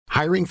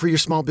Hiring for your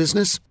small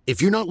business?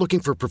 If you're not looking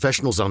for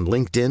professionals on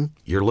LinkedIn,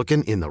 you're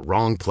looking in the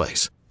wrong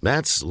place.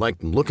 That's like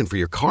looking for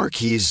your car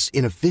keys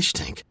in a fish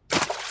tank.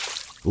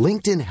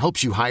 LinkedIn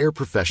helps you hire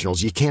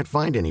professionals you can't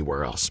find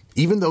anywhere else,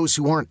 even those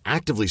who aren't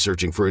actively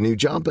searching for a new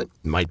job but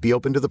might be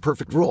open to the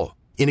perfect role.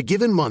 In a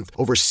given month,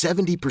 over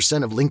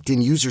 70% of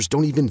LinkedIn users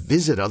don't even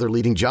visit other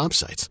leading job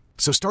sites.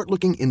 So start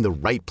looking in the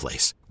right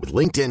place. With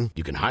LinkedIn,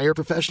 you can hire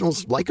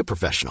professionals like a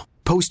professional.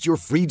 Post your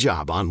free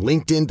job on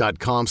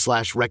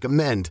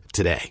linkedin.com/recommend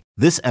today.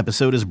 This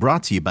episode is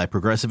brought to you by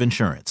Progressive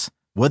Insurance.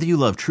 Whether you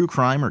love true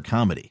crime or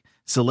comedy,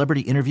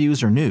 celebrity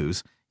interviews or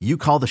news, you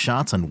call the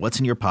shots on what's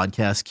in your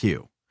podcast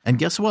queue. And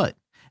guess what?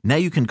 Now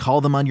you can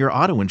call them on your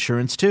auto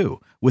insurance too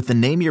with the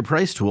Name Your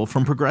Price tool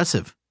from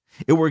Progressive.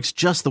 It works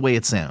just the way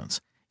it sounds.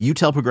 You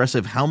tell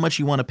Progressive how much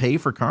you want to pay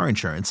for car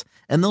insurance,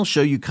 and they'll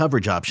show you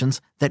coverage options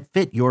that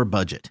fit your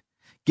budget.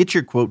 Get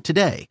your quote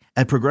today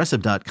at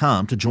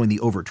Progressive.com to join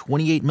the over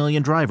 28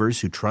 million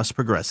drivers who trust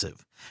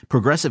Progressive.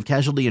 Progressive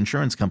Casualty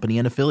Insurance Company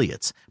and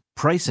Affiliates.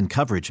 Price and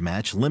coverage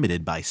match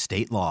limited by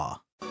state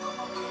law.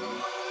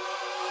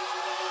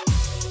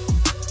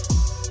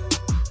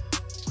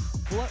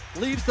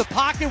 Leaves the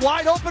pocket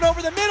wide open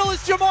over the middle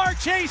is Jamar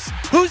Chase,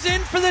 who's in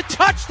for the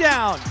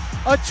touchdown.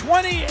 A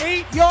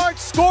 28-yard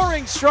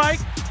scoring strike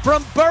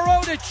from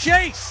Burrow to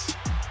Chase.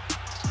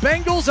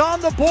 Bengals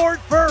on the board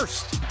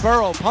first.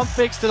 Burrow pump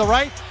fakes to the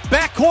right.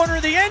 Back corner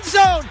of the end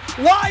zone.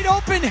 Wide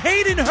open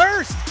Hayden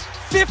Hurst.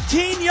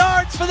 15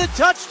 yards for the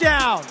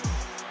touchdown.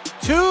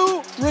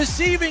 2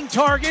 receiving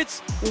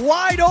targets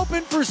wide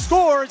open for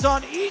scores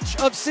on each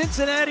of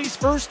Cincinnati's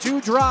first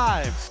 2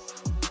 drives.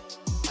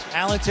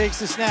 Allen takes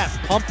the snap,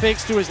 pump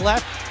fakes to his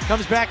left,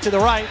 comes back to the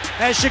right,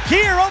 as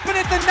Shakir open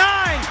at the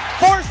 9,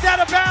 forced out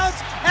of bounds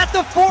at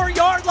the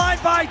 4-yard line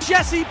by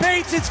Jesse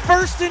Bates. It's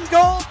 1st and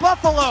goal,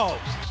 Buffalo.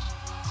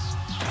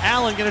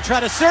 Allen going to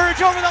try to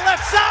surge over the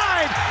left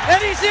side,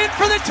 and he's in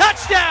for the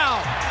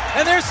touchdown.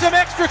 And there's some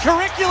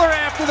extracurricular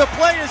after the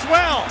play as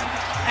well.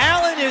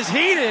 Allen is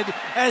heated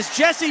as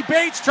Jesse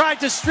Bates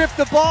tried to strip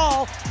the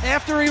ball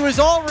after he was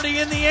already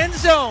in the end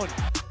zone.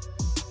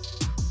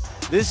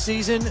 This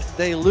season,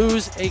 they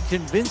lose a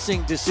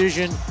convincing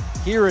decision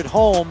here at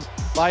home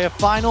by a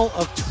final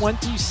of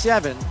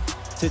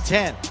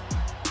 27-10.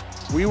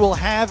 We will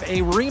have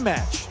a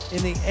rematch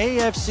in the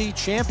AFC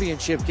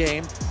Championship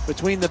game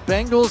between the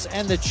Bengals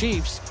and the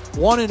Chiefs,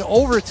 won in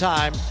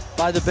overtime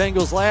by the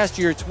Bengals last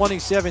year,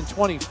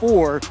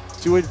 27-24,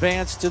 to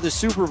advance to the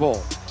Super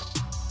Bowl.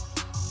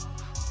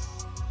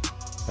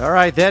 All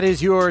right, that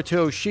is your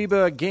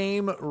Toshiba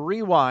Game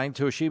Rewind.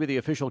 Toshiba, the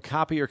official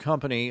copier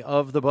company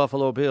of the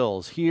Buffalo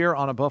Bills, here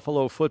on a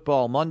Buffalo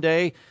Football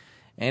Monday.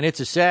 And it's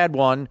a sad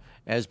one,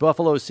 as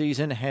Buffalo's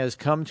season has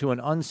come to an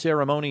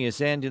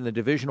unceremonious end in the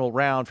divisional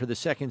round for the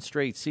second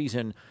straight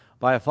season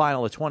by a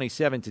final of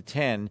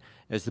 27-10,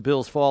 as the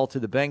Bills fall to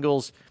the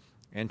Bengals.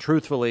 And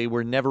truthfully,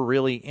 we're never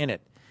really in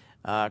it.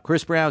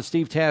 Chris Brown,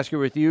 Steve Tasker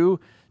with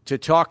you to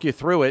talk you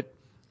through it.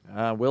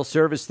 We'll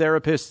serve as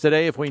therapists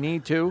today if we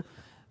need to.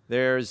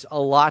 There's a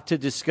lot to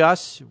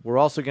discuss. We're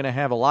also going to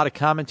have a lot of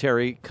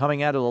commentary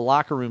coming out of the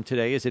locker room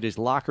today, as it is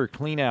locker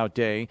cleanout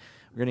day.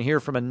 We're going to hear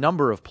from a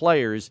number of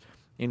players,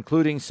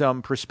 including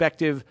some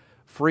prospective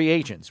free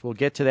agents. We'll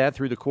get to that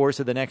through the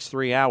course of the next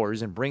 3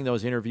 hours and bring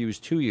those interviews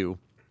to you.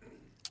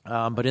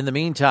 But in the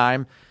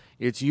meantime,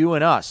 it's you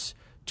and us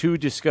to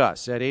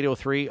discuss at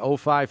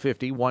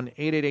 803-0550,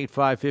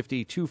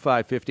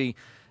 1-888-550-2550,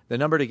 the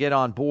number to get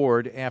on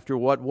board after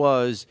what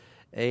was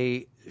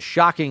a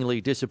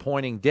shockingly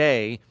disappointing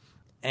day.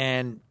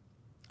 And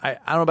I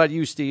don't know about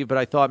you, Steve, but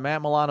I thought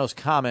Matt Milano's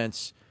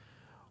comments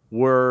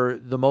were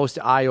the most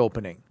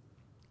eye-opening.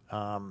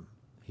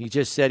 He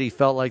just said he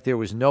felt like there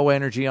was no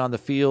energy on the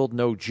field,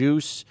 no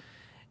juice.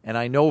 And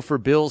I know for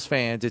Bills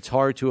fans, it's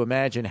hard to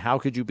imagine how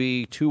could you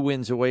be 2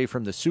 wins away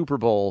from the Super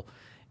Bowl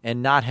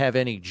and not have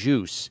any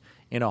juice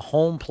in a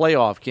home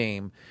playoff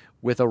game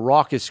with a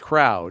raucous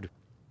crowd.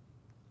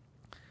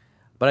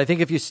 But I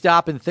think if you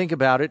stop and think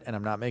about it, and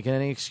I'm not making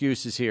any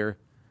excuses here,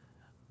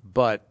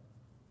 but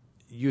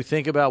you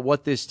think about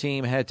what this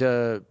team had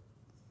to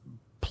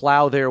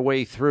plow their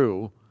way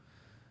through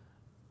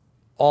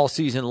all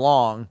season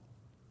long,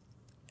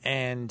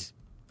 and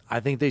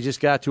I think they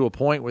just got to a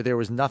point where there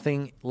was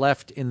nothing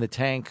left in the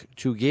tank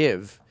to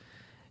give,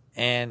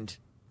 and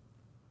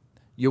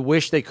you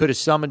wish they could have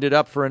summoned it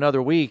up for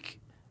another week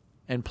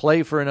and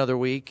play for another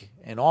week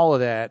and all of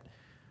that,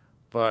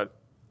 but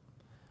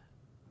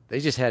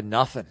they just had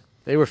nothing.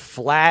 They were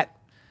flat.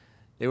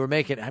 They were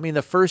making,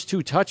 the first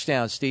 2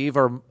 touchdowns, Steve,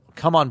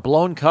 come on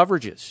blown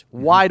coverages,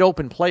 wide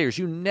open players.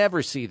 You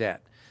never see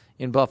that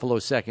in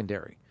Buffalo's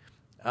secondary.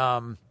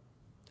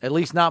 At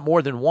least not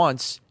more than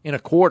once in a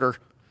quarter.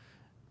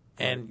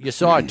 And you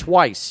saw it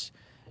twice.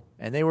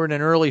 And they were in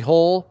an early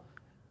hole.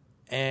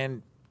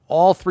 And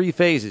all 3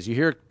 phases. You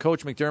hear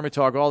Coach McDermott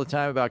talk all the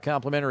time about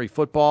complimentary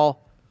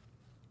football.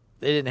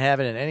 They didn't have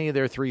it in any of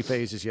their 3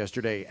 phases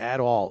yesterday at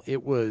all.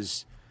 It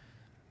was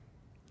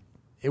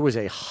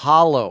a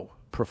hollow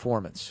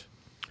performance.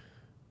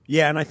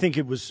 Yeah, and I think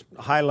it was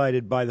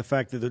highlighted by the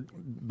fact that the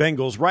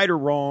Bengals, right or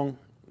wrong,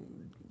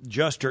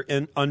 just or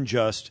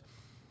unjust,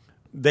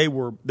 they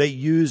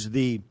used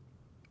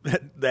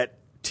that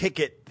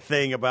ticket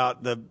thing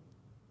about the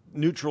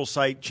neutral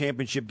site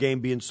championship game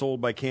being sold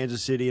by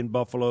Kansas City and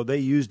Buffalo. They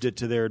used it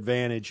to their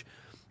advantage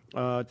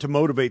to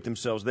motivate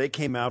themselves. They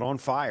came out on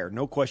fire,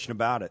 no question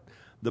about it.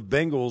 The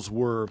Bengals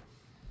were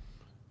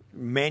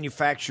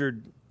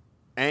manufactured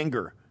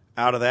anger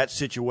out of that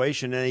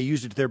situation, and they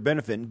used it to their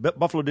benefit. And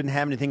Buffalo didn't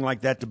have anything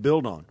like that to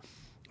build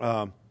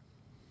on.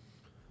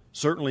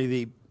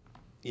 Certainly,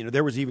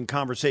 there was even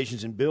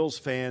conversations in Bills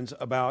fans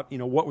about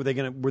what were they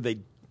going to were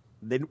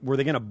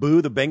they going to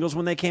boo the Bengals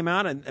when they came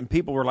out, and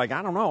people were like,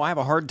 I don't know, I have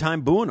a hard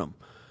time booing them.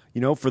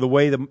 For the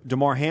way the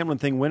DeMar Hamlin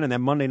thing went in that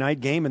Monday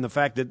night game, and the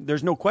fact that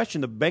there's no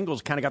question the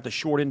Bengals kind of got the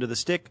short end of the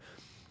stick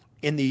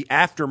in the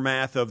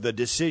aftermath of the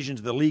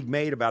decisions the league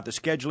made about the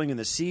scheduling and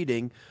the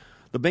seeding.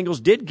 The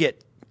Bengals did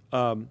get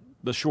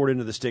the short end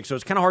of the stick, so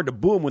it's kind of hard to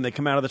boo them when they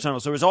come out of the tunnel.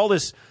 So there's all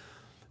these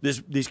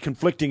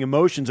conflicting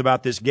emotions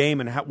about this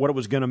game and what it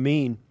was going to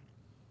mean.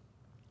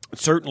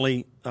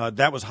 Certainly,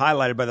 that was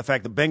highlighted by the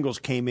fact the Bengals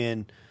came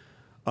in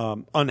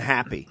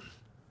unhappy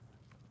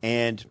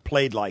and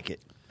played like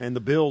it, and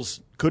the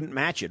Bills couldn't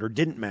match it or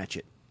didn't match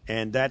it,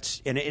 and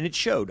it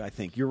showed. I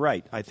think you're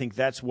right. I think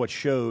that's what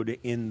showed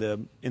in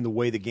the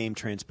way the game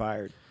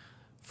transpired.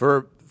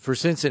 For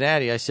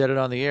Cincinnati, I said it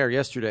on the air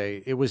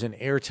yesterday. It was an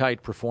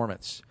airtight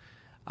performance.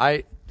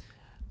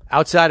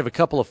 Outside of a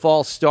couple of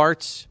false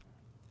starts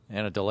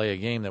and a delay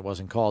of game that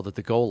wasn't called at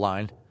the goal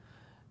line,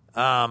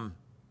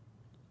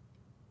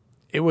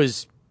 it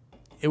was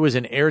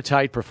an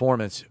airtight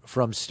performance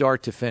from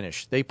start to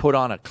finish. They put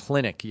on a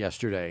clinic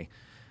yesterday,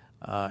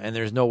 and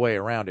there's no way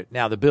around it.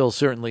 Now, the Bills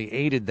certainly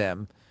aided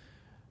them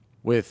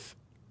with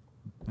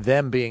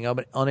them being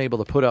unable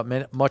to put up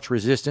much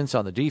resistance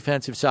on the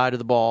defensive side of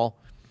the ball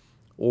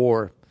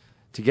or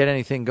to get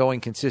anything going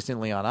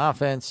consistently on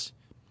offense.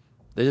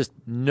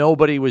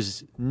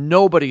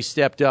 Nobody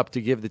stepped up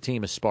to give the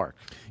team a spark.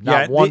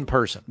 Not one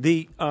person.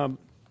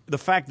 The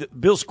fact that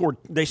Bills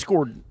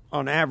scored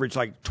on average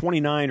like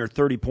 29 or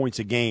 30 points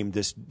a game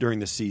during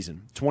this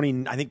season.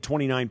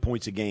 29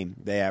 points a game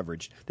they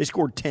averaged. They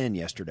scored 10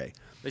 yesterday.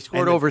 They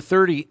scored over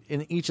 30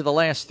 in each of the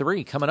last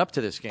 3 coming up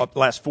to this game.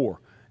 Last 4.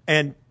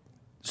 And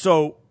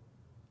so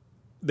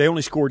they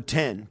only scored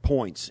 10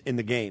 points in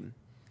the game.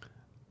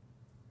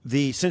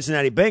 The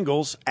Cincinnati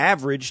Bengals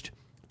averaged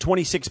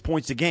 26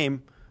 points a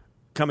game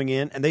coming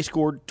in, and they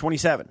scored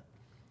 27.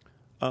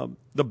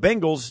 The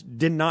Bengals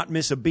did not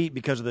miss a beat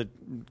because of the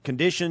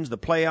conditions, the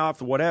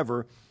playoff,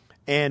 whatever,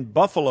 and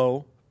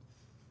Buffalo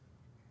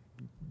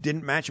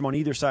didn't match them on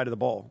either side of the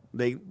ball.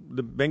 The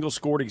Bengals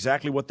scored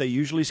exactly what they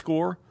usually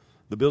score.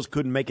 The Bills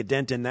couldn't make a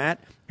dent in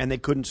that, and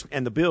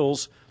the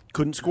Bills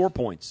couldn't score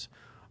points.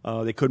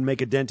 They couldn't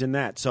make a dent in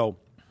that. So,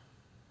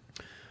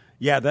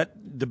 yeah, the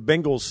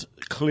Bengals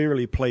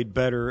clearly played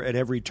better at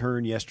every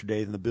turn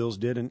yesterday than the Bills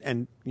did,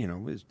 and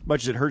as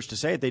much as it hurts to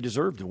say it, they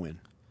deserved to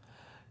win.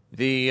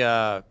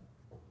 The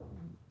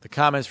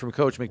comments from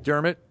Coach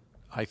McDermott,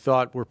 I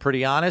thought, were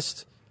pretty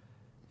honest.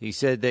 He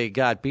said they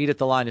got beat at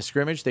the line of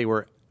scrimmage. They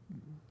were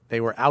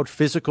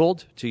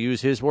out-physicaled, to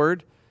use his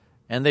word,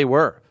 and they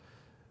were.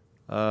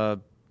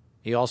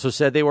 He also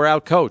said they were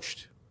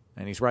out-coached,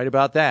 and he's right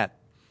about that.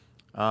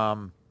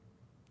 The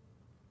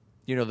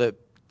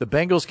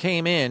Bengals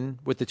came in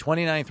with the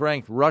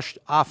 29th-ranked rushed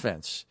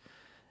offense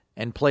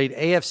and played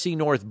AFC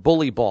North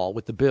bully ball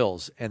with the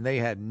Bills, and they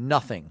had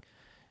nothing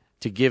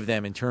to give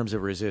them in terms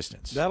of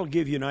resistance. That'll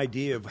give you an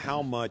idea of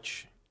how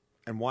much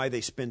and why they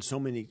spend so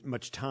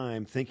much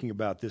time thinking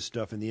about this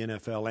stuff in the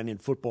NFL and in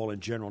football in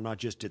general, not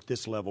just at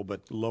this level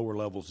but lower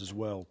levels as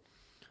well.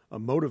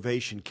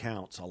 Motivation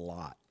counts a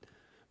lot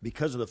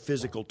because of the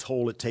physical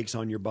toll it takes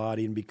on your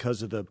body and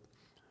because of the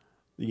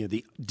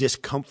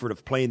discomfort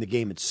of playing the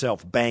game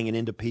itself, banging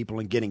into people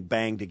and getting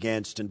banged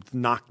against and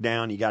knocked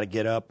down. You got to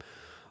get up,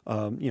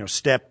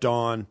 stepped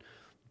on,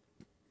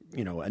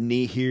 a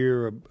knee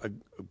here,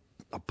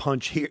 a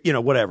punch here,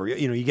 whatever.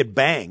 You get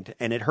banged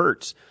and it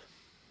hurts.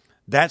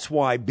 That's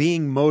why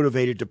being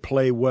motivated to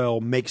play well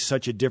makes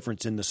such a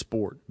difference in the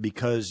sport,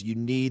 because you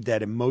need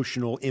that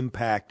emotional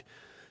impact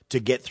to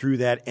get through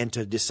that and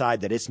to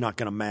decide that it's not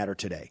going to matter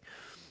today.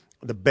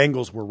 The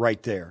Bengals were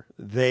right there.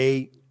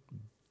 They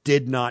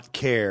did not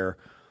care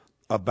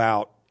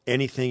about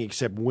anything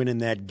except winning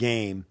that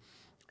game,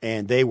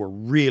 and they were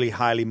really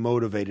highly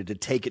motivated to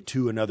take it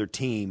to another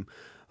team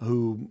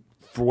who,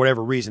 for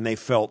whatever reason, they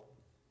felt,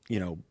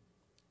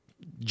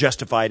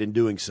 justified in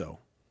doing so.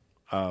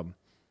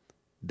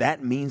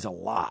 That means a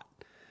lot.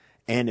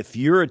 And if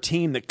you're a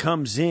team that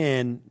comes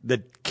in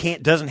that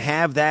doesn't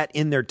have that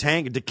in their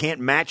tank, that can't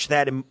match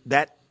that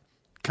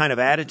kind of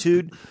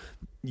attitude,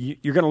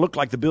 you're going to look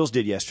like the Bills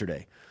did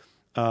yesterday.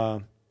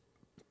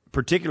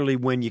 Particularly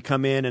when you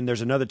come in and there's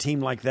another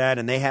team like that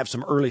and they have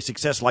some early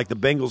success like the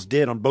Bengals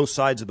did on both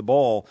sides of the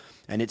ball,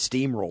 and it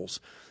steamrolls.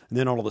 And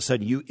then all of a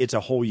sudden it's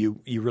a hole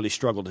you really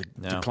struggle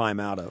to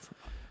climb out of.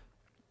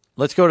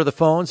 Let's go to the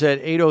phones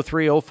at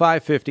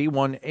 803-0550,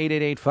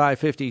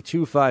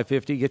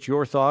 1-888-550-2550. Get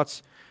your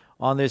thoughts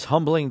on this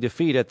humbling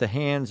defeat at the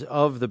hands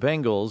of the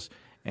Bengals.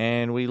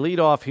 And we lead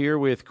off here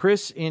with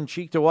Chris in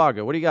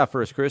Cheektowaga. What do you got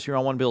for us, Chris? You're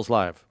on One Bills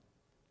Live.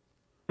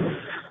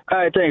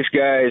 Hi, thanks,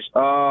 guys.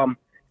 Yeah,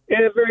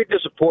 very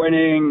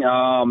disappointing.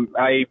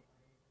 I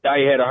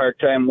had a hard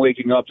time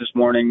waking up this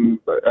morning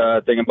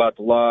thinking about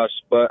the loss,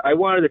 but I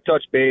wanted to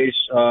touch base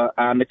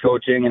on the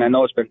coaching, and I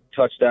know it's been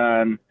touched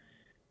on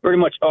pretty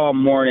much all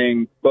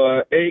morning,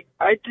 but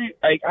I've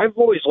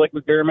always liked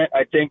McDermott.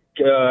 I think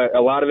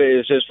a lot of it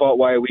is his fault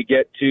why we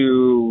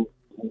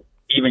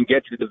even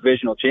get to the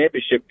divisional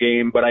championship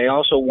game, but I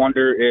also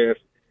wonder if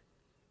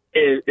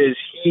is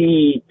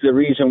he the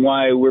reason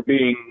why we're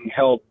being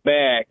held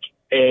back?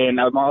 And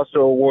I'm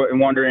also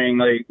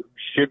wondering,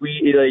 should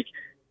we,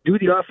 do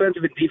the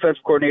offensive and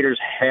defensive coordinators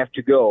have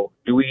to go?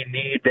 Do we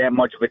need that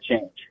much of a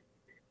change?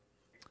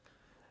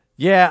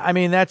 Yeah, I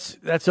mean,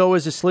 that's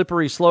always a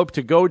slippery slope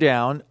to go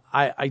down.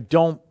 I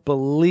don't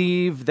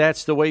believe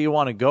that's the way you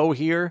want to go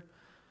here.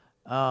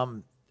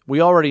 We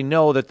already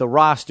know that the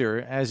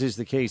roster, as is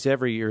the case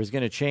every year, is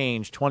going to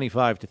change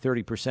 25 to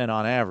 30%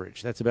 on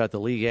average. That's about the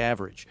league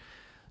average.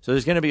 So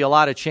there's going to be a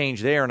lot of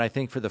change there, and I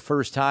think for the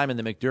first time in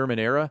the McDermott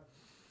era,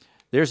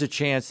 there's a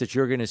chance that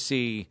you're going to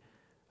see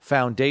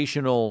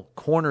foundational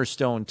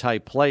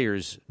cornerstone-type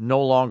players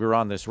no longer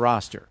on this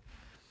roster.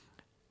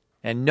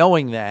 And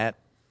knowing that,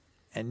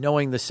 and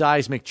knowing the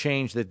seismic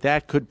change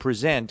that could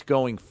present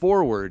going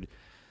forward,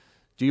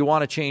 do you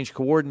want to change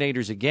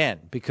coordinators again?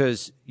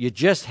 Because you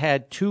just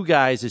had two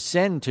guys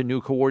ascend to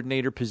new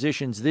coordinator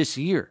positions this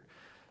year.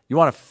 You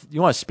want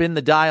to spin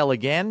the dial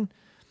again?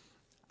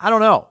 I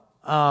don't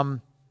know.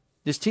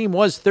 This team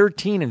was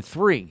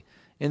 13-3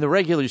 in the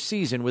regular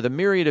season with a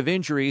myriad of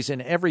injuries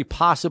and every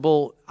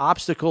possible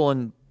obstacle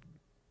and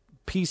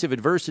piece of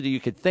adversity you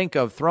could think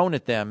of thrown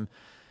at them,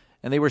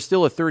 and they were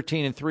still a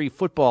 13-3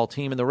 football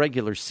team in the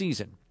regular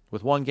season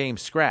with one game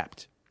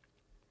scrapped.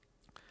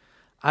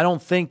 I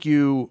don't think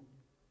you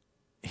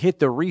hit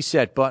the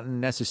reset button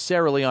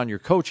necessarily on your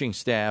coaching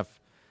staff.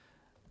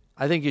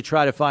 I think you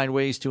try to find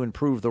ways to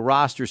improve the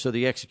roster so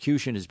the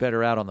execution is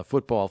better out on the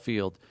football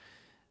field,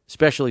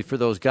 especially for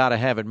those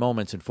gotta-have-it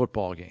moments in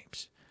football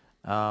games.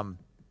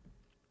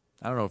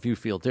 I don't know if you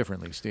feel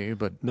differently, Steve,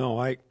 but no,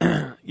 I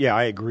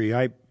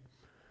agree.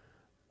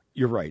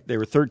 You're right. They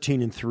were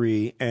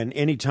 13-3, and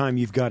anytime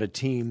you've got a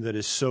team that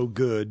is so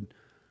good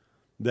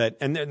that,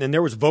 and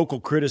there was vocal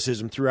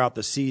criticism throughout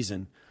the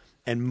season,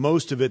 and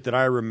most of it that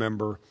I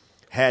remember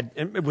had,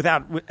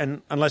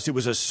 and unless it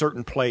was a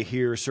certain play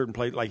here, a certain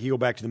play, like you go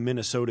back to the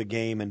Minnesota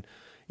game, and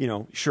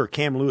sure,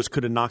 Cam Lewis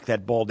could have knocked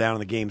that ball down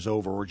and the game's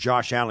over, or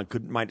Josh Allen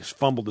might have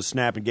fumbled the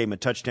snap and gave him a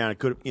touchdown. It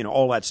could have,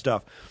 all that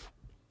stuff.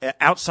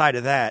 Outside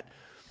of that,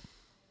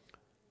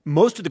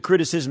 most of the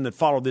criticism that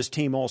followed this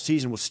team all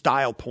season was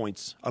style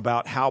points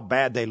about how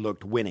bad they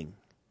looked winning.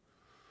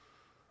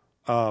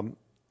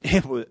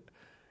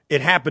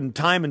 It happened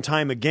time and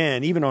time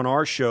again, even on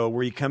our show,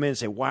 where you come in and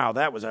say, wow,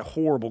 that was a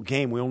horrible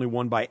game. We only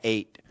won by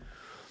 8.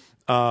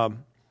 It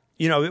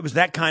was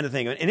that kind of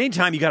thing. And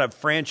anytime you got a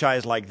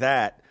franchise like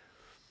that,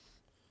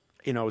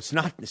 it's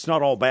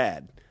not all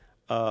bad.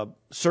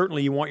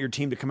 Certainly you want your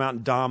team to come out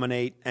and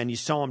dominate, and you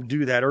saw them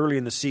do that early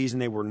in the season.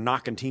 They were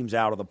knocking teams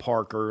out of the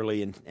park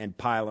early and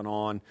piling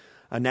on,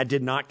 and that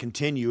did not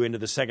continue into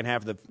the second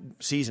half of the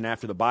season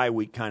after the bye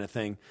week kind of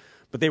thing.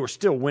 But they were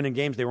still winning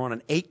games. They were on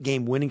an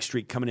 8-game winning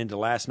streak coming into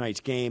last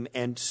night's game,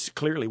 and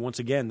clearly, once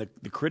again,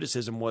 the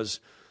criticism was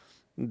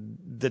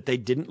that they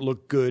didn't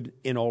look good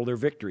in all their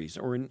victories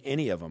or in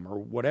any of them or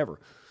whatever.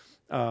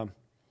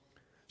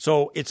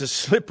 So it's a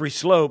slippery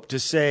slope to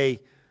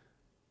say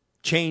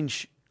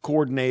change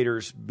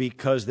coordinators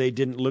because they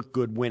didn't look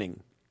good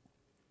winning.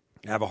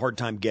 I have a hard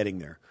time getting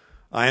there.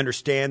 I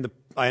understand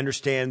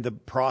the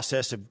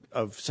process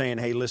of saying,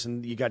 hey,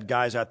 listen, you got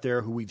guys out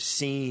there who we've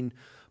seen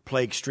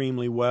play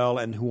extremely well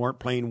and who aren't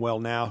playing well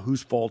now.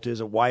 Whose fault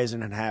is it? Why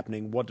isn't it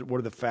happening? What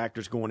are the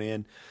factors going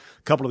in?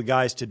 A couple of the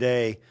guys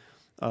today,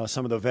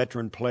 some of the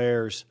veteran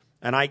players,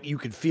 and you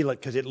could feel it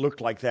because it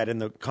looked like that in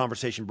the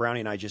conversation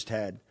Brownie and I just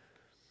had.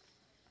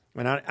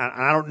 And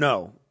I don't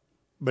know,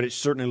 but it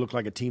certainly looked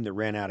like a team that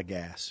ran out of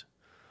gas.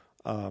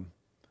 From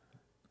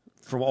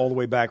all the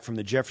way back from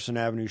the Jefferson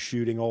Avenue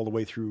shooting all the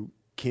way through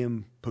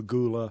Kim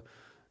Pagula,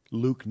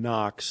 Luke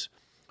Knox,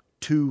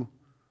 two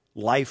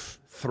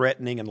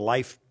life-threatening and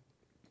life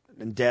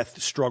and death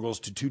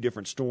struggles to two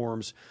different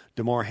storms,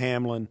 DeMar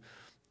Hamlin,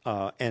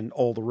 and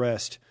all the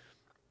rest.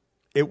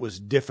 It was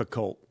a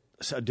difficult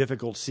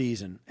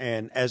season.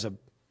 And as an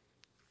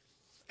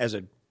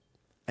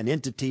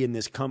entity in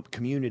this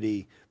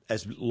community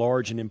as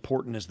large and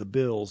important as the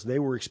Bills, they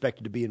were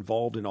expected to be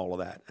involved in all of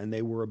that, and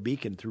they were a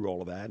beacon through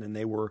all of that, and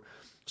they were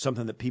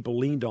something that people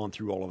leaned on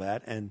through all of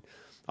that. And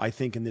I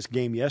think in this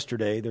game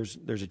yesterday,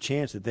 there's a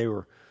chance that they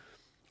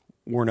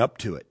weren't up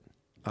to it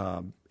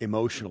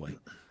emotionally.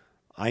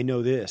 I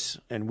know this,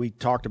 and we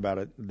talked about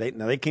it.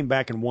 They came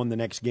back and won the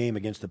next game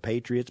against the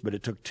Patriots, but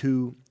it took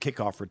 2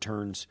 kickoff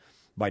returns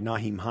by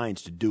Naheem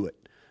Hines to do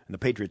it. and the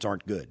Patriots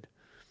aren't good.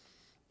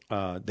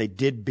 They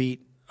did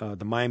beat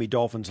the Miami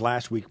Dolphins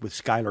last week with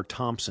Skylar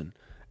Thompson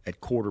at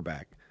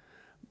quarterback.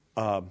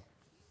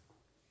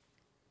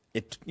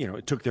 It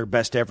took their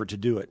best effort to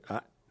do it.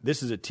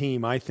 This is a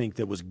team, I think,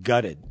 that was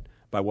gutted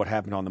by what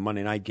happened on the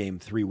Monday night game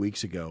 3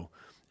 weeks ago,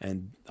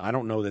 and I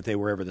don't know that they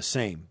were ever the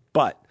same.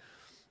 But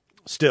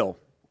still,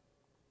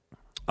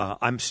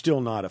 I'm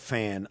still not a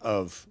fan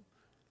of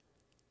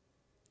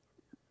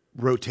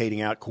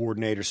rotating out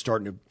coordinators,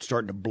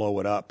 starting to blow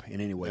it up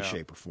in any way,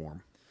 shape, or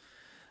form.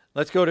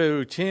 Let's go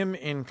to Tim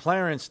in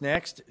Clarence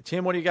next.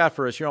 Tim, what do you got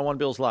for us? You're on One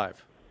Bills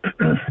Live.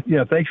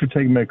 Yeah, thanks for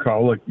taking my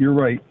call. Look, you're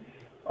right,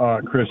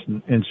 Chris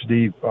and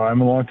Steve.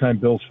 I'm a longtime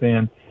Bills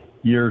fan,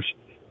 years,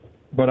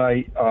 but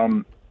I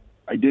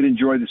did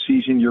enjoy the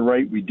season. You're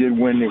right, we did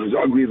win. It was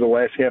ugly the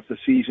last half of the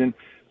season.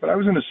 But I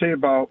was going to say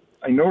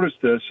I noticed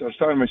this. I was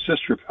talking to my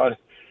sister about it.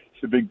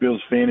 She's a big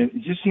Bills fan, and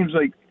it just seems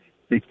like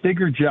they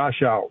figured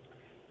Josh out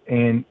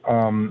and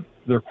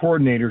their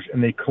coordinators,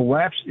 and they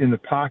collapsed in the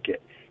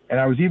pocket. And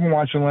I was even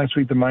watching last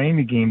week the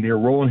Miami game. They were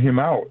rolling him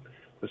out,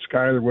 the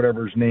Skyler,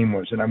 whatever his name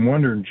was. And I'm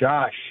wondering,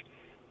 Josh,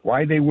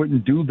 why they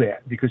wouldn't do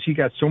that, because he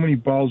got so many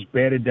balls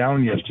batted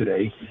down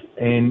yesterday,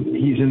 and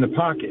he's in the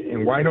pocket.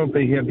 And why don't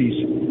they have these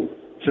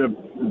to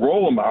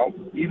roll him out,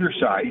 either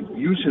side,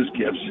 use his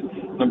gifts,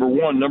 number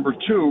one. Number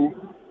two,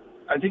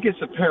 I think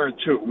it's apparent,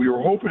 too. We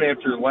were hoping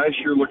after last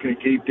year looking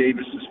at Gabe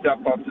Davis to step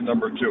up to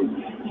number two.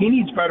 He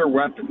needs better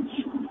weapons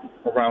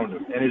around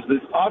him. And as the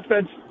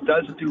offense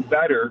does do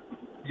better,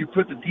 you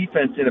put the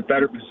defense in a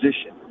better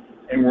position,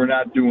 and we're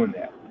not doing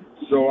that.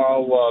 So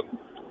I'll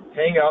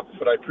hang up,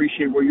 but I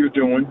appreciate what you're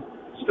doing.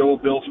 Still a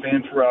Bills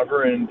fan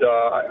forever, and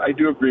I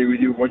do agree with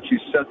you. Once you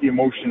set the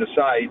emotion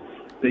aside,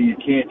 that you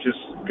can't just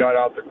gut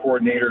out the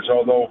coordinators,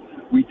 although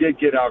we did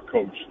get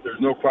out-coached.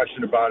 There's no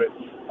question about it.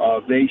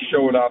 They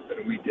showed up,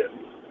 and we did.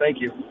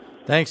 Thank you.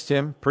 Thanks,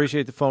 Tim.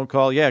 Appreciate the phone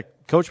call. Yeah,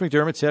 Coach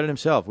McDermott said it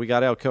himself. We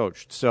got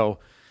out-coached. So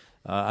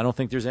I don't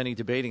think there's any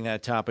debating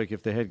that topic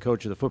if the head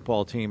coach of the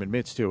football team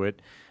admits to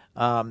it.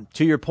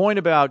 To your point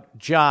about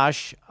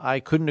Josh,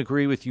 I couldn't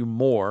agree with you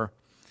more.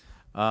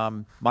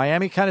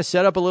 Miami kind of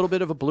set up a little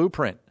bit of a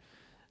blueprint.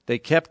 They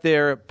kept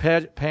their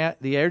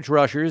the edge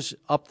rushers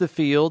up the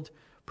field,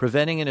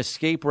 preventing an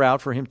escape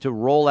route for him to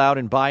roll out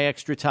and buy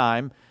extra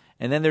time.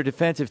 And then their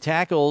defensive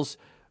tackles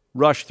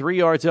rushed 3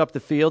 yards up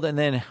the field and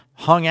then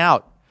hung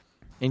out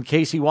in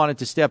case he wanted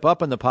to step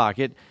up in the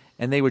pocket,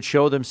 and they would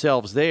show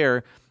themselves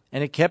there.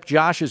 And it kept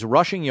Josh's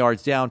rushing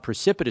yards down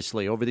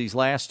precipitously over these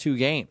last 2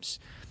 games.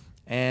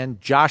 And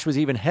Josh was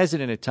even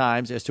hesitant at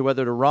times as to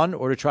whether to run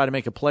or to try to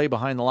make a play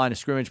behind the line of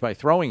scrimmage by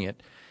throwing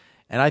it.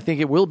 And I think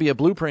it will be a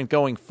blueprint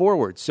going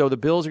forward. So the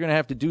Bills are going to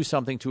have to do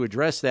something to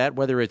address that,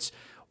 whether it's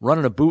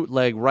running a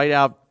bootleg right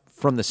out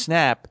from the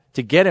snap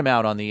to get him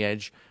out on the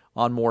edge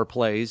on more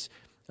plays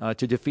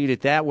to defeat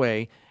it that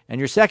way. And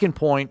your second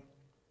point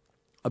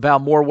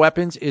about more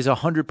weapons is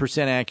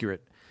 100%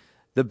 accurate.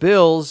 The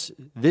Bills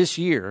this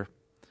year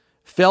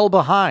fell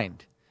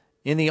behind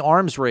in the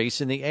arms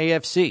race in the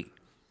AFC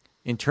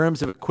in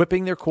terms of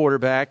equipping their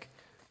quarterback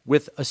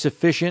with a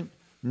sufficient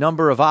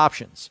number of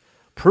options.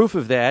 Proof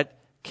of that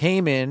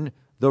came in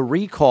the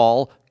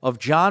recall of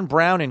John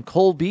Brown and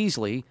Cole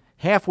Beasley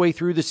halfway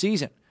through the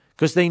season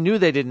because they knew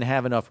they didn't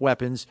have enough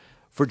weapons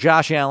for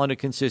Josh Allen to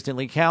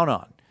consistently count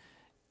on.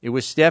 It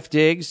was Steph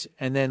Diggs,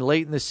 and then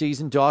late in the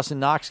season,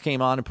 Dawson Knox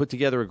came on and put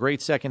together a great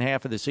second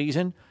half of the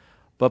season.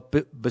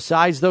 But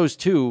besides those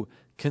two,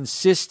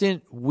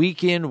 consistent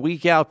week-in,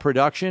 week-out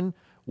production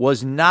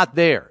was not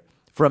there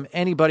from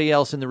anybody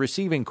else in the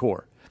receiving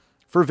corps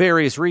for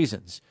various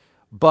reasons.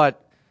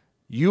 But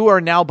you are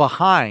now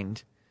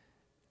behind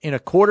in a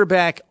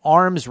quarterback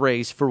arms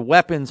race for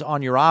weapons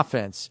on your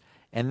offense,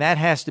 and that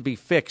has to be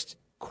fixed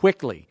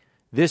quickly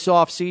this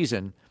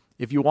offseason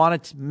if you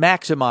want to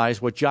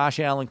maximize what Josh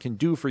Allen can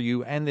do for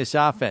you and this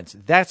offense.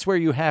 That's where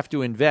you have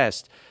to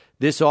invest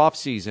this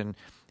offseason,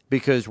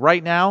 because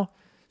right now,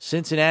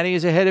 Cincinnati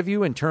is ahead of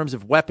you in terms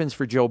of weapons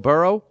for Joe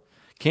Burrow.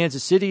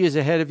 Kansas City is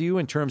ahead of you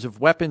in terms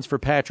of weapons for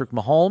Patrick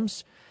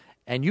Mahomes.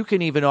 And you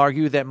can even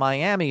argue that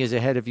Miami is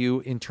ahead of you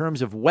in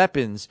terms of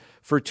weapons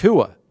for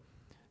Tua.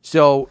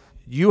 So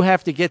you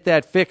have to get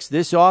that fixed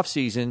this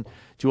offseason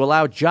to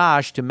allow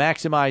Josh to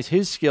maximize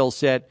his skill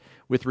set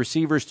with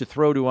receivers to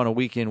throw to on a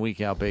week-in,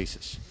 week-out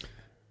basis.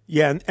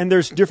 Yeah, and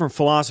there's different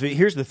philosophy.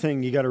 Here's the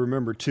thing you got to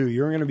remember, too.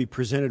 You're going to be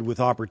presented with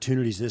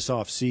opportunities this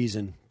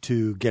offseason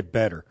to get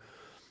better.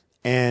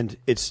 And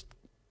it's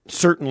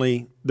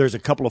certainly there's a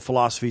couple of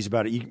philosophies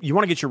about it. You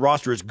want to get your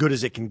roster as good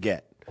as it can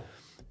get.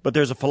 But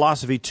there's a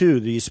philosophy, too.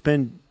 Do you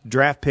spend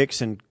draft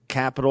picks and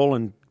capital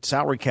and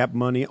salary cap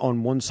money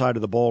on one side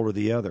of the ball or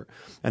the other?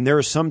 And there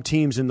are some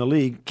teams in the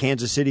league,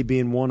 Kansas City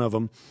being one of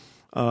them,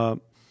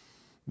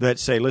 that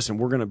say, listen,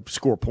 we're going to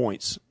score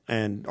points.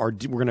 And our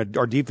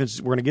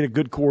defense, we're going to get a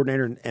good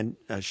coordinator. And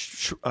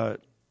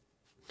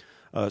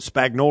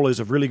Spagnuolo is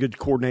a really good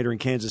coordinator in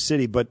Kansas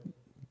City. But,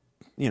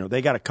 you know,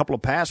 they got a couple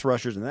of pass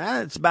rushers, and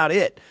that's about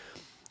it.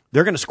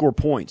 they're going to score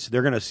points.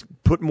 They're going to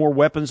put more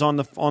weapons on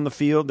the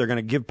field. They're going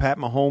to give Pat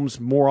Mahomes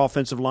more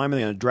offensive linemen.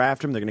 They're going to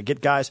draft him. They're going to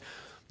get guys.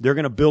 They're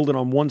going to build it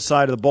on one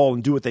side of the ball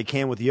and do what they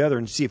can with the other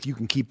and see if you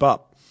can keep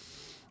up.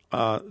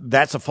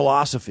 That's a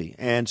philosophy,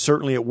 and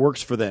certainly it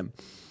works for them.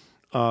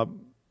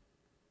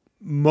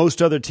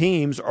 Most other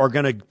teams are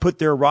going to put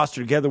their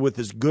roster together with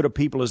as good of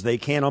people as they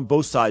can on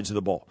both sides of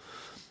the ball.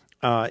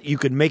 You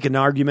could make an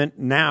argument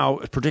now,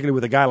 particularly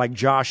with a guy like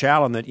Josh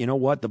Allen, that, you know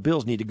what, the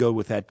Bills need to go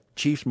with that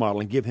Chiefs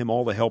model and give him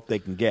all the help they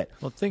can get.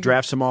 Well,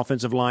 draft some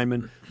offensive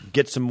linemen,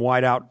 get some more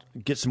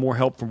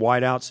help from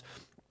wideouts.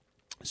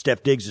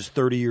 Steph Diggs is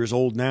 30 years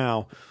old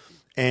now,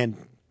 and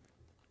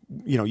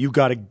you've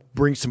got to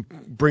bring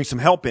some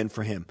help in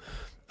for him.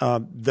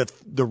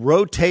 The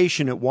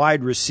rotation at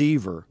wide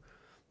receiver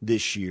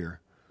this year,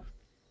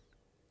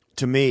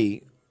 to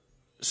me,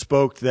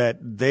 spoke that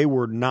they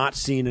were not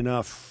seeing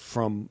enough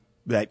from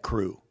that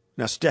crew.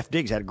 Now, Steph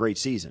Diggs had a great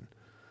season,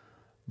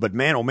 but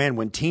man, oh man,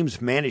 when teams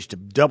managed to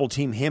double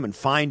team him and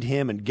find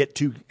him and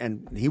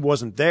and he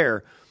wasn't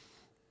there,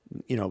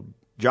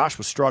 Josh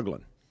was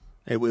struggling.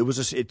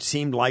 It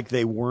seemed like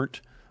they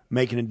weren't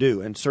making it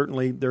do, and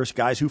certainly there's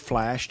guys who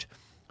flashed: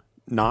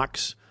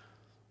 Knox,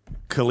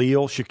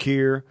 Khalil,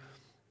 Shakir,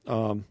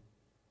 and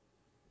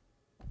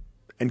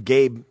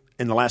Gabe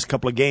in the last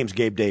couple of games,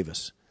 Gabe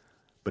Davis.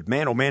 But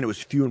man, oh man, it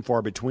was few and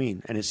far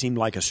between, and it seemed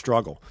like a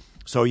struggle.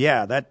 So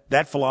yeah,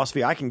 that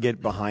philosophy, I can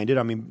get behind it.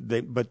 I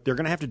mean, but they're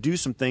going to have to do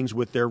some things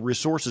with their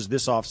resources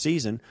this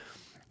offseason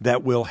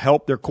that will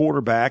help their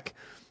quarterback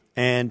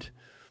and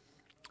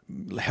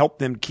help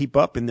them keep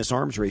up in this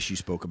arms race you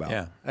spoke about.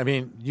 Yeah, I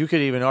mean, you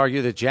could even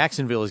argue that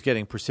Jacksonville is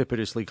getting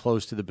precipitously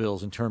close to the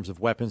Bills in terms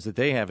of weapons that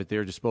they have at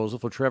their disposal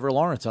for Trevor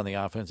Lawrence on the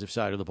offensive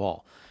side of the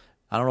ball.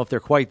 I don't know if they're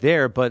quite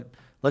there, but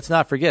let's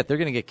not forget they're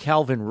going to get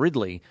Calvin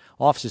Ridley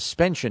off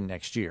suspension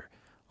next year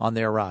on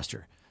their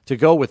roster to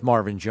go with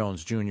Marvin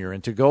Jones Jr.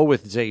 and to go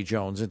with Zay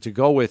Jones and to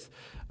go with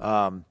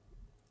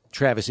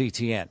Travis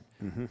Etienne.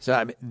 Mm-hmm. So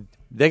I mean,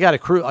 they got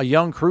a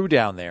young crew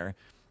down there,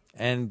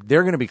 and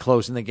they're going to be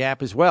closing the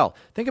gap as well.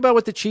 Think about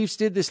what the Chiefs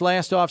did this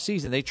last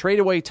offseason. They trade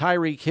away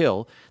Tyreek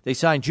Hill. They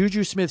signed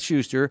Juju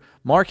Smith-Schuster,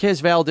 Marquez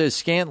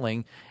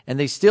Valdez-Scantling, and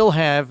they still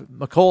have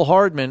Mecole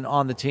Hardman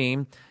on the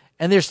team,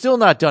 and they're still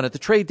not done. At the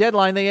trade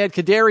deadline, they had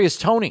Kadarius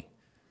Toney.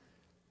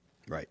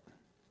 Right.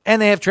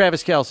 And they have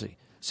Travis Kelce.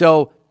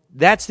 So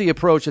that's the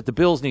approach that the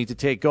Bills need to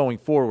take going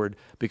forward,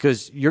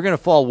 because you're going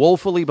to fall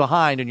woefully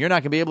behind and you're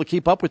not going to be able to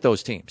keep up with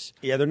those teams.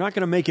 Yeah, they're not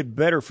going to make it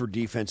better for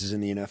defenses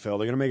in the NFL. They're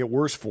going to make it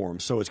worse for them.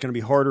 So it's going to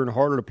be harder and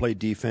harder to play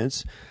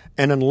defense.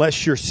 And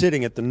unless you're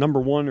sitting at the number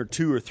 1 or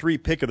 2 or 3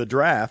 pick of the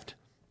draft,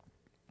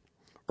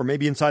 or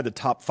maybe inside the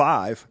top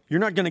 5,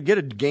 you're not going to get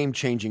a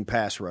game-changing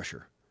pass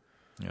rusher.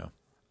 Yeah.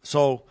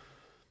 So,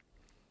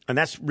 and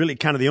that's really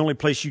kind of the only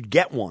place you'd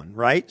get one,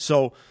 right?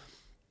 So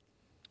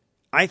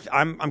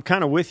I'm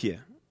kind of with you.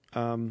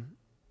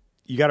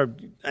 You got to,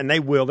 and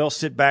they'll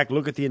sit back,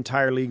 look at the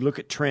entire league, look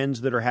at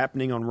trends that are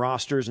happening on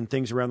rosters and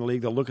things around the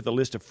league. They'll look at the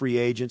list of free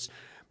agents.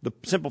 The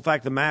simple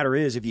fact of the matter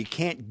is, if you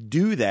can't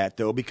do that,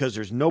 though, because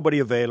there's nobody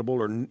available,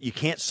 or you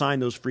can't sign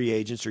those free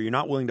agents, or you're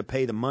not willing to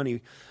pay the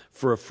money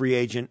for a free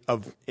agent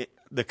of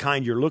the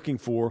kind you're looking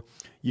for,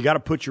 you got to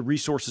put your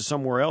resources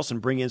somewhere else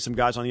and bring in some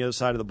guys on the other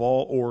side of the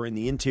ball or in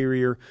the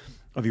interior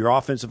of your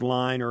offensive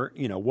line, or,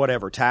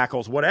 whatever,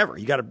 tackles, whatever.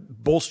 You got to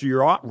bolster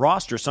your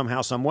roster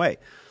somehow, some way.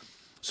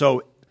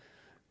 So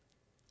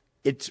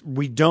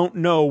we don't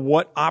know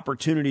what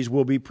opportunities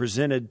will be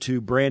presented to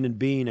Brandon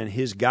Beane and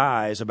his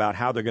guys about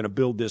how they're going to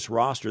build this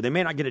roster. They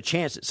may not get a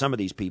chance at some of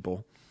these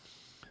people,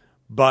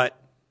 but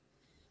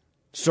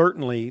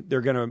certainly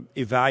they're going to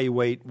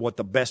evaluate what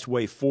the best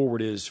way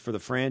forward is for the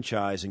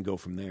franchise and go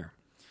from there.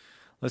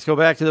 Let's go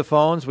back to the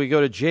phones. We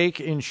go to Jake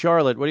in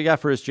Charlotte. What do you got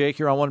for us, Jake?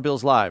 You're on One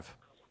Bills Live.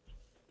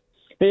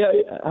 Hey,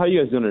 how are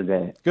you guys doing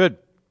today? Good.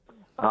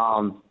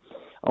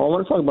 I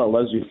want to talk about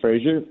Leslie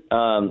Frazier.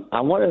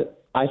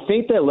 I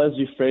think that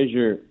Leslie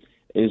Frazier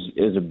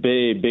is a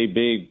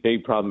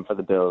big problem for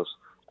the Bills.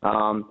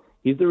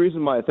 He's the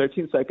reason why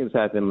 13 seconds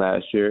happened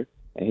last year,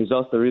 and he's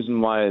also the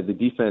reason why the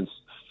defense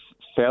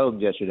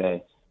failed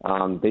yesterday.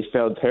 They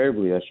failed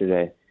terribly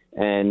yesterday,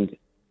 and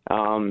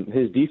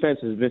his defense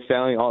has been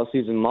failing all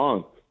season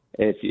long.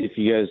 If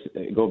you guys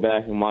go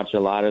back and watch a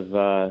lot of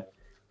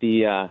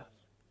the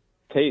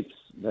tapes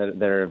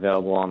that are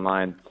available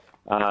online.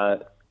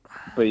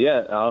 But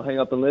yeah, I'll hang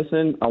up and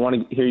listen. I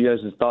want to hear you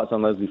guys' thoughts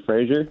on Leslie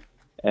Frazier.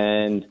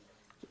 And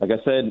like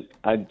I said,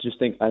 I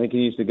think he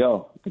needs to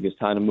go. I think it's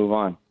time to move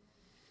on.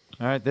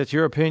 All right, that's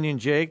your opinion,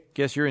 Jake.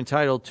 Guess you're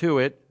entitled to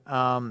it.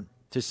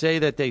 To say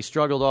that they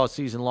struggled all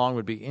season long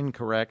would be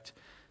incorrect.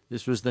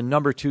 This was the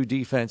number 2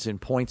 defense in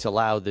points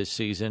allowed this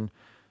season,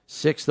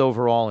 6th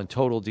overall in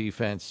total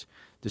defense,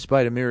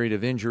 despite a myriad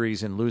of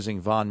injuries and losing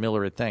Von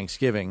Miller at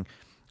Thanksgiving,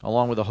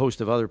 along with a host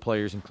of other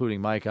players,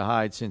 including Micah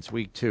Hyde, since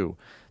week 2.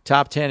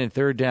 Top 10 in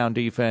third down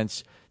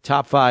defense,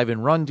 top 5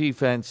 in run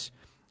defense,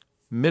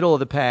 middle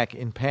of the pack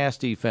in pass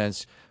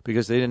defense,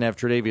 because they didn't have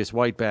Tre'Davious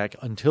White back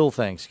until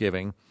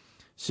Thanksgiving.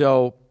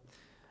 So,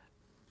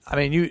 I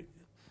mean,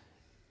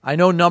 I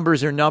know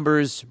numbers are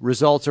numbers.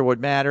 Results are what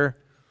matter.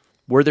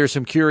 Were there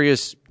some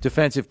curious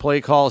defensive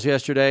play calls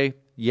yesterday?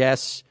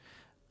 Yes.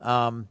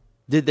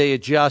 Did they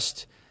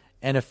adjust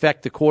and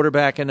affect the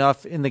quarterback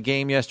enough in the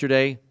game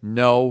yesterday?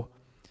 No.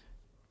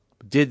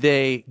 Did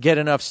they get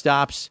enough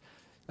stops?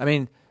 I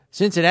mean,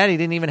 Cincinnati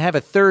didn't even have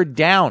a third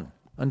down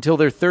until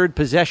their third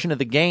possession of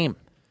the game.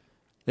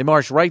 They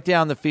marched right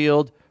down the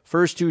field,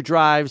 first two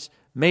drives,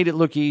 made it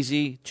look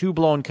easy, two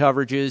blown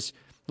coverages.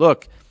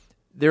 Look,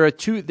 there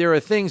are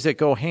things that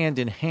go hand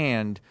in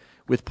hand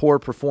with poor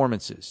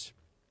performances.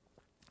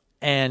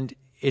 And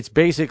it's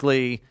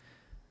basically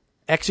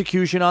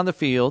execution on the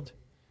field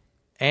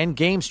and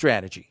game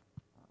strategy.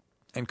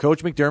 And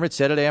Coach McDermott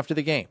said it after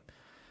the game.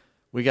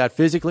 We got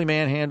physically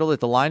manhandled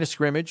at the line of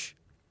scrimmage.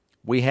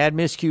 We had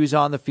miscues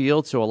on the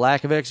field, so a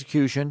lack of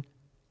execution.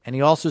 And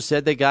he also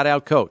said they got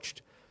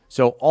out-coached.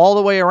 So all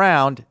the way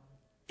around,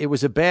 it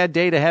was a bad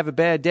day to have a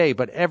bad day,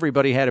 but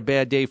everybody had a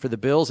bad day for the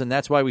Bills, and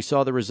that's why we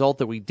saw the result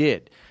that we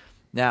did.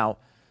 Now,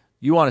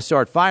 you want to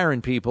start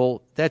firing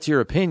people, that's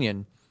your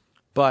opinion,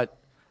 but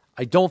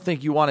I don't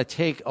think you want to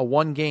take a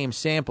one-game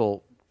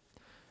sample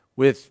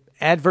with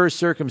adverse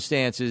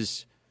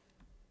circumstances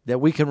that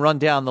we can run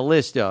down the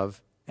list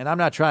of, and I'm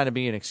not trying to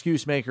be an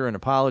excuse maker, an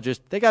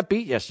apologist. They got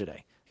beat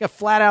yesterday. They got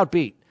flat-out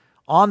beat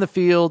on the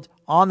field,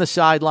 on the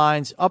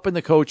sidelines, up in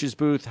the coach's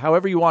booth,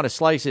 however you want to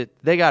slice it.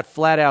 They got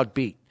flat-out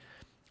beat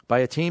by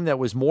a team that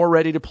was more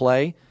ready to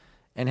play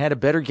and had a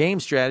better game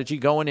strategy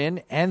going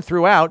in and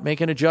throughout,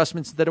 making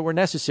adjustments that were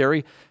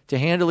necessary to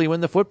handily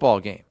win the football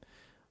game.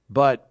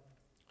 But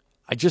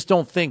I just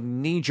don't think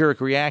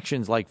knee-jerk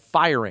reactions like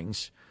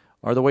firings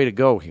are the way to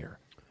go here.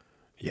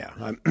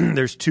 Yeah,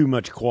 there's too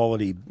much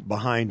quality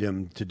behind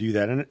him to do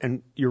that.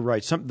 And you're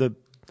right.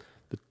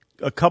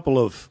 A couple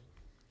of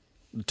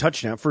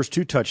first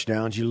two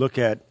touchdowns, you look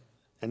at,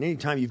 and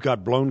anytime you've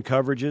got blown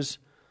coverages,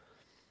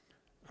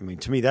 I mean,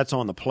 to me, that's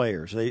on the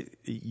players.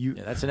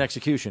 That's an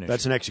execution issue.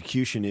 That's an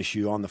execution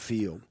issue on the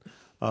field.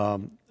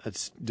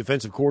 That's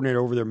defensive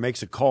coordinator over there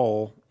makes a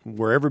call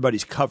where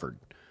everybody's covered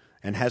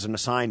and has an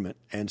assignment,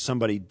 and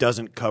somebody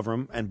doesn't cover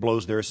them and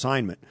blows their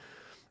assignment.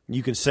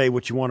 You can say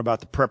what you want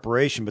about the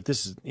preparation, but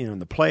this is, in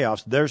the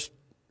playoffs, there's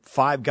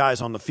 5 guys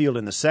on the field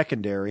in the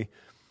secondary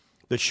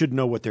that should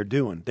know what they're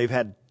doing. They've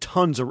had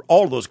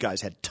all those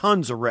guys had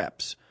tons of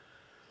reps.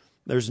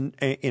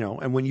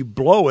 And when you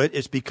blow it,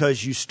 it's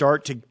because you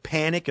start to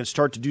panic and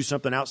start to do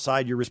something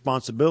outside your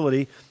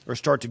responsibility or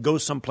start to go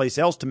someplace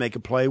else to make a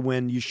play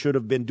when you should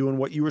have been doing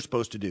what you were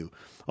supposed to do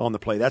on the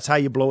play. That's how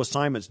you blow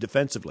assignments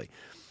defensively.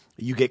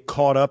 You get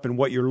caught up in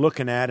what you're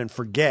looking at and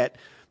forget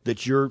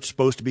that you're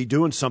supposed to be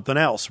doing something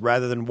else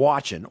rather than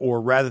watching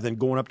or rather than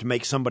going up to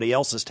make somebody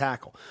else's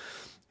tackle.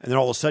 And then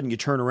all of a sudden you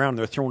turn around and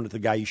they're throwing at the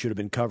guy you should have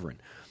been covering.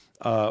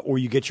 Or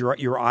you get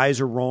your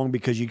eyes are wrong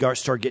because you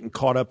start getting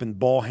caught up in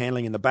ball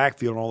handling in the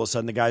backfield and all of a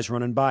sudden the guy's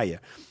running by you.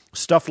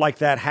 Stuff like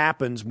that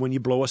happens when you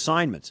blow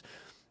assignments.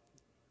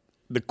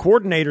 The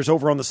coordinator's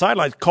over on the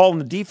sidelines calling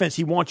the defense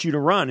he wants you to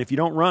run. If you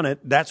don't run it,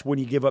 that's when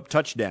you give up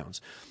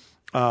touchdowns.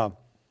 Now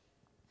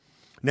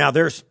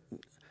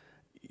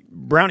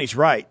Brownie's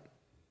right.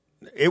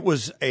 It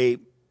was an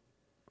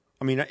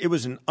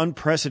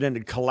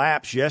unprecedented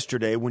collapse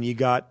yesterday when you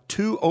got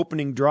 2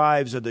 opening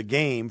drives of the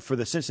game for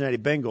the Cincinnati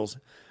Bengals.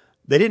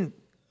 They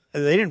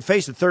didn't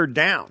face a third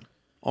down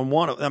on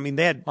one of them. I mean,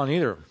 they had on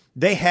either.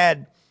 They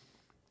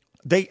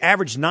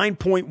averaged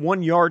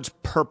 9.1 yards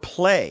per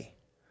play.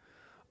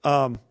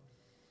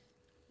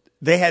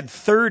 They had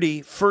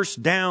 30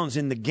 first downs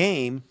in the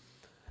game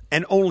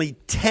and only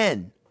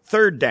 10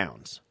 third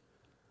downs.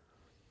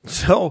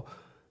 So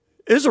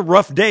it was a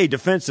rough day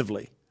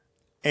defensively.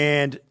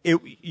 And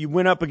you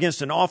went up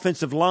against an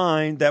offensive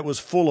line that was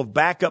full of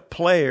backup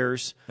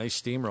players. They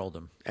steamrolled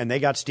them, and they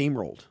got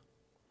steamrolled.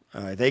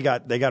 They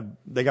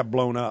got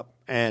blown up,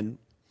 and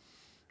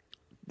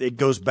it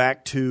goes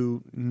back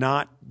to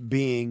not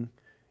being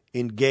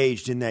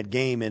engaged in that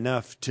game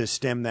enough to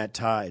stem that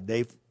tide.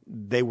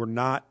 They were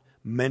not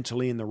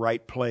mentally in the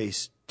right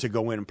place to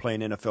go in and play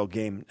an NFL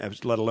game,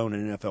 let alone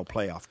an NFL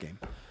playoff game.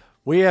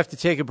 We have to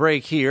take a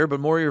break here,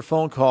 but more of your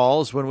phone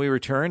calls when we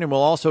return, and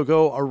we'll also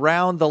go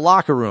around the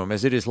locker room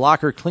as it is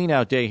locker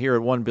cleanout day here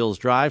at One Bills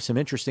Drive. Some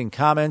interesting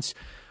comments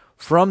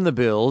from the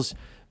Bills.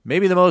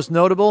 Maybe the most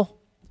notable,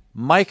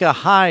 Micah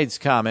Hyde's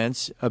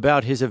comments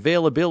about his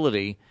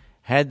availability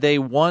had they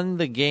won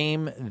the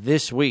game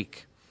this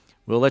week.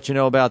 We'll let you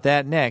know about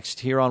that next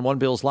here on One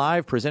Bills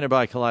Live, presented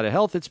by Kaleida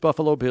Health. It's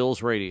Buffalo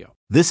Bills Radio.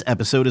 This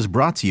episode is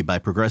brought to you by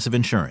Progressive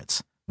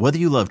Insurance. Whether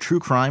you love true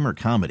crime or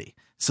comedy,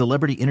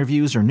 celebrity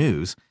interviews or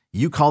news,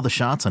 you call the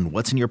shots on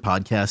what's in your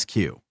podcast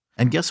queue.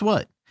 And guess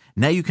what?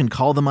 Now you can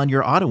call them on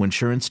your auto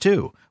insurance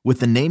too with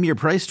the Name Your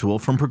Price tool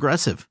from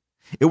Progressive.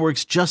 It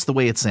works just the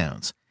way it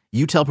sounds.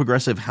 You tell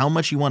Progressive how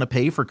much you want to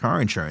pay for car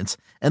insurance,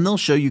 and they'll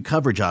show you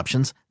coverage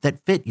options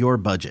that fit your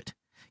budget.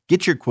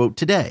 Get your quote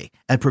today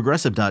at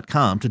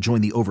Progressive.com to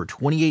join the over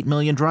 28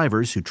 million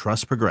drivers who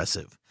trust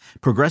Progressive.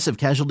 Progressive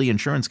Casualty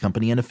Insurance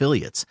Company and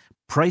Affiliates.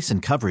 Price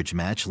and coverage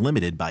match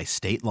limited by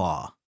state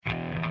law.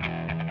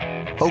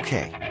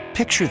 Okay,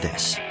 Picture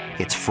this.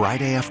 It's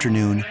Friday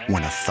afternoon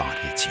when a thought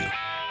hits you.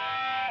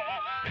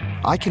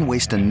 I can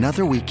waste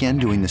another weekend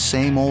doing the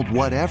same old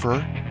whatever,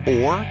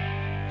 or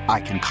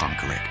I can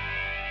conquer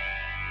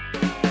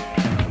it.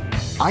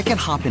 I can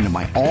hop into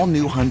my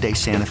all-new Hyundai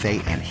Santa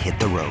Fe and hit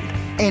the road.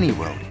 Any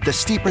road. The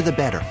steeper, the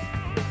better.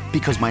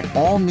 Because my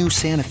all-new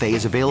Santa Fe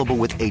is available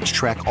with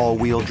H-Track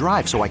all-wheel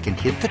drive, so I can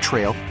hit the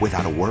trail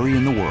without a worry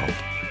in the world.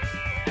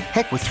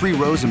 Heck, with 3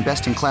 rows and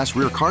best-in-class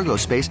rear cargo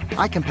space,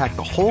 I can pack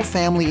the whole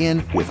family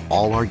in with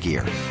all our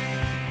gear.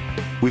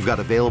 We've got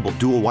available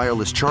dual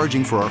wireless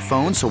charging for our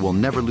phones, so we'll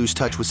never lose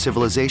touch with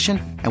civilization,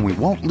 and we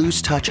won't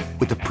lose touch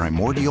with the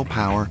primordial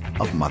power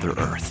of Mother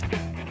Earth.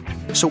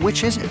 So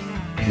which is it?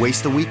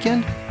 Waste the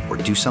weekend or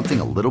do something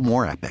a little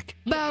more epic?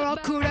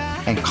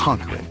 And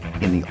conquer it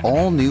in the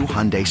all-new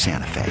Hyundai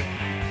Santa Fe.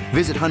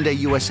 Visit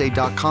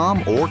HyundaiUSA.com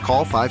or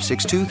call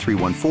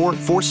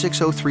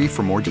 562-314-4603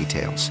 for more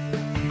details.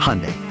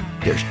 Hyundai,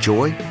 there's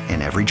joy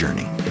in every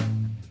journey.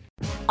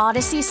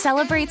 Odyssey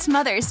celebrates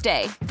Mother's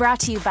Day, brought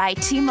to you by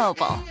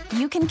T-Mobile.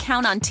 You can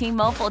count on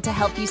T-Mobile to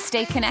help you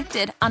stay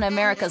connected on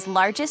America's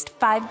largest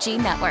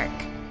 5G network.